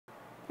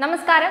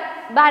നമസ്കാരം,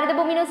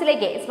 ഭാരതഭൂമി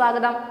ന്യൂസിലേക്ക്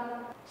സ്വാഗതം.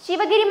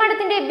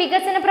 ശിവഗിരിമഠത്തിന്റെ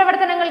വികസന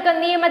പ്രവർത്തനങ്ങൾക്ക്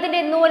നിയമത്തിന്റെ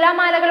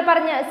നൂലാമാലകൾ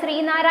പറഞ്ഞ്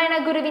ശ്രീനാരായണ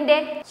ഗുരുവിന്റെ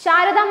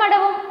ശാരദാ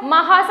മഠവും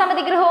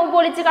മഹാസമിതി ഗൃഹവും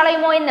പൊളിച്ചു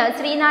കളയുമോ എന്ന്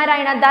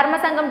ശ്രീനാരായണ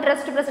ധർമ്മസംഘം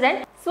ട്രസ്റ്റ്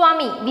പ്രസിഡന്റ്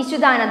സ്വാമി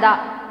വിശുദ്ധാനന്ദ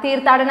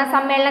തീർത്ഥാടന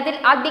സമ്മേളനത്തിൽ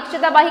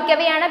അധ്യക്ഷത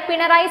വഹിക്കവെയാണ്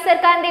പിണറായി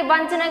സർക്കാരിന്റെ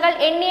വഞ്ചനകൾ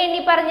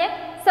എണ്ണി പറഞ്ഞ്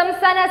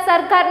സംസ്ഥാന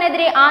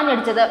സർക്കാരിനെതിരെ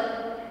ആഞ്ഞടിച്ചത്.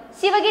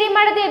 ശിവഗിരി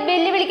മഠത്തെ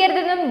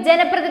വെല്ലുവിളിക്കരുതെന്നും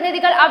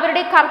ജനപ്രതിനിധികൾ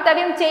അവരുടെ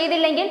കർത്തവ്യം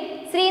ചെയ്തില്ലെങ്കിൽ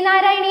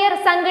ശ്രീനാരായണീയർ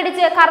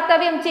സംഘടിച്ച്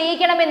കർത്തവ്യം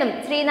ചെയ്യിക്കണമെന്നും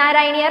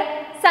ശ്രീനാരായണീയർ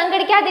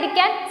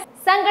സംഘടിക്കാതിരിക്കാൻ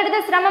സംഘടിത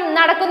ശ്രമം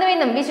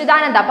നടക്കുന്നുവെന്നും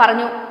വിശുദ്ധാനന്ദ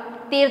പറഞ്ഞു.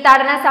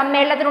 തീർത്ഥാടന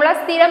സമ്മേളനത്തിനുള്ള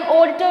സ്ഥിരം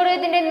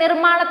ഓഡിറ്റോറിയത്തിന്റെ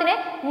നിർമ്മാണത്തിന്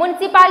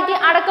മുനിസിപ്പാലിറ്റി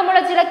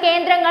അടക്കമുള്ള ചില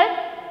കേന്ദ്രങ്ങൾ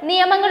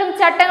നിയമങ്ങളും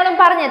ചട്ടങ്ങളും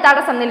പറഞ്ഞ്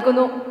തടസ്സം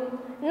നിൽക്കുന്നു.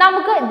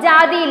 നമുക്ക്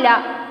ജാതിയില്ല.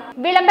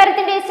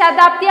 വിളംബരത്തിന്റെ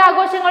ശതാബ്ദി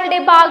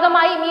ആഘോഷങ്ങളുടെ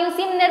ഭാഗമായി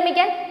മ്യൂസിയം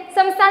നിർമ്മിക്കാൻ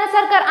സംസ്ഥാന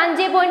സർക്കാർ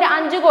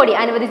 5.5 കോടി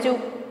അനുവദിച്ചു.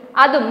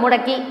 അതും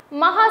മുടക്കി.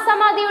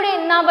 മഹാസമാധിയുടെ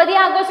നവതി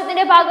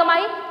ആഘോഷത്തിന്റെ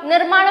ഭാഗമായി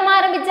നിർമ്മാണം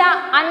ആരംഭിച്ച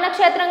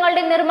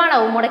അന്നക്ഷേത്രങ്ങളുടെ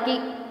നിർമ്മാണവും മുടക്കി.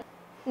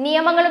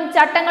 നിയമങ്ങളും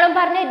ചട്ടങ്ങളും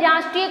പറഞ്ഞ്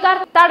രാഷ്ട്രീയക്കാർ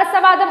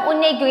തടസ്സവാദം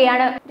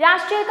ഉന്നയിക്കുകയാണ്.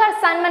 രാഷ്ട്രീയക്കാർ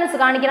സന്മനസ്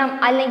കാണിക്കണം,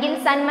 അല്ലെങ്കിൽ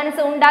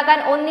സന്മനസ് ഉണ്ടാക്കാൻ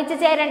ഒന്നിച്ചു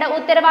ചേരേണ്ട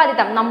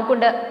ഉത്തരവാദിത്തം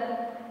നമുക്കുണ്ട്.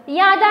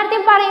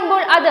 യാഥാർത്ഥ്യം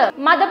പറയുമ്പോൾ അത്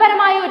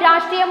മതപരമായോ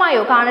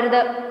രാഷ്ട്രീയമായോ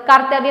കാണരുത്.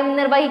 കർത്തവ്യം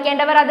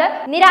നിർവഹിക്കേണ്ടവർ അത്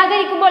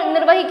നിരാകരിക്കുമ്പോൾ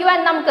നിർവഹിക്കുവാൻ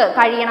നമുക്ക്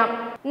കഴിയണം.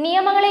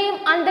 നിയമങ്ങളെയും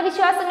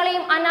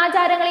അന്ധവിശ്വാസങ്ങളെയും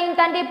അനാചാരങ്ങളെയും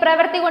തന്റെ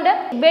പ്രവൃത്തി കൊണ്ട്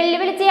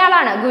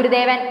വെല്ലുവിളിച്ചയാളാണ്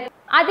ഗുരുദേവൻ.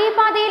 അതേ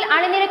പാതയിൽ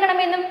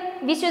അണിനിരക്കണമെന്നും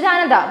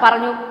വിശുദ്ധാനന്ദ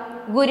പറഞ്ഞു.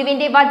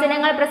 ഗുരുവിന്റെ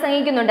വചനങ്ങൾ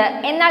പ്രസംഗിക്കുന്നുണ്ട്,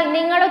 എന്നാൽ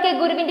നിങ്ങളൊക്കെ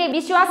ഗുരുവിന്റെ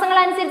വിശ്വാസങ്ങൾ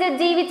അനുസരിച്ച്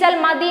ജീവിച്ചാൽ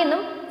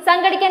മതിയെന്നും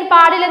സംഘടിക്കാൻ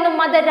പാടില്ലെന്നും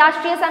മത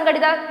രാഷ്ട്രീയ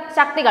സംഘടിത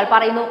ശക്തികൾ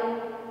പറയുന്നു.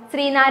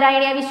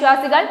 ശ്രീനാരായണീയ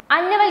വിശ്വാസികൾ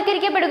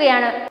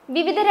അന്യവൽക്കരിക്കപ്പെടുകയാണ്.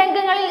 വിവിധ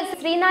രംഗങ്ങളിൽ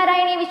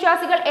ശ്രീനാരായണീയ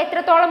വിശ്വാസികൾ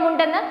എത്രത്തോളം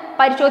ഉണ്ടെന്ന്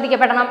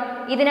പരിശോധിക്കപ്പെടണം.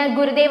 ഇതിന്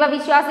ഗുരുദേവ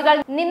വിശ്വാസികൾ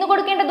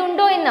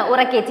നിന്നുകൊടുക്കേണ്ടതുണ്ടോ എന്ന്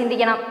ഉറക്കെ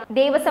ചിന്തിക്കണം.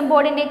 ദേവസ്വം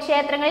ബോർഡിന്റെ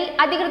ക്ഷേത്രങ്ങളിൽ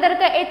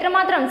അധികൃതർക്ക്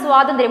എത്രമാത്രം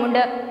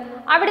സ്വാതന്ത്ര്യമുണ്ട്?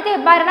 അവിടുത്തെ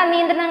ഭരണ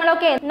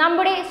നിയന്ത്രണങ്ങളൊക്കെ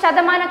നമ്മുടെ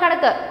ശതമാന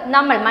കണക്ക്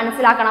നമ്മൾ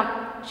മനസ്സിലാക്കണം.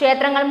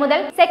 ക്ഷേത്രങ്ങൾ മുതൽ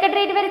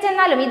സെക്രട്ടേറിയറ്റ് വരെ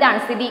ചെന്നാലും ഇതാണ്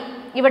സ്ഥിതി.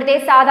 ഇവിടുത്തെ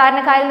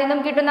സാധാരണക്കാരിൽ നിന്നും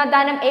കിട്ടുന്ന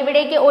ധനം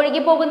എവിടേക്ക്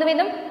ഒഴുകി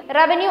പോകുന്നുവെന്നും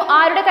റവന്യൂ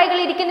ആരുടെ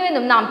കൈകളിൽ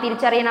ഇരിക്കുന്നുവെന്നും നാം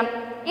തിരിച്ചറിയണം.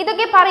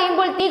 ഇതൊക്കെ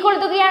പറയുമ്പോൾ തീ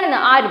കൊളുത്തുകയാണെന്ന്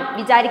ആരും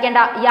വിചാരിക്കേണ്ട.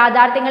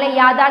 യാഥാർത്ഥ്യങ്ങളെ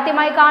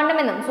യാഥാർത്ഥ്യമായി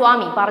കാണണമെന്നും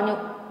സ്വാമി പറഞ്ഞു.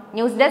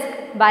 News desk,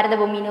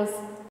 Bharathabhoomi news.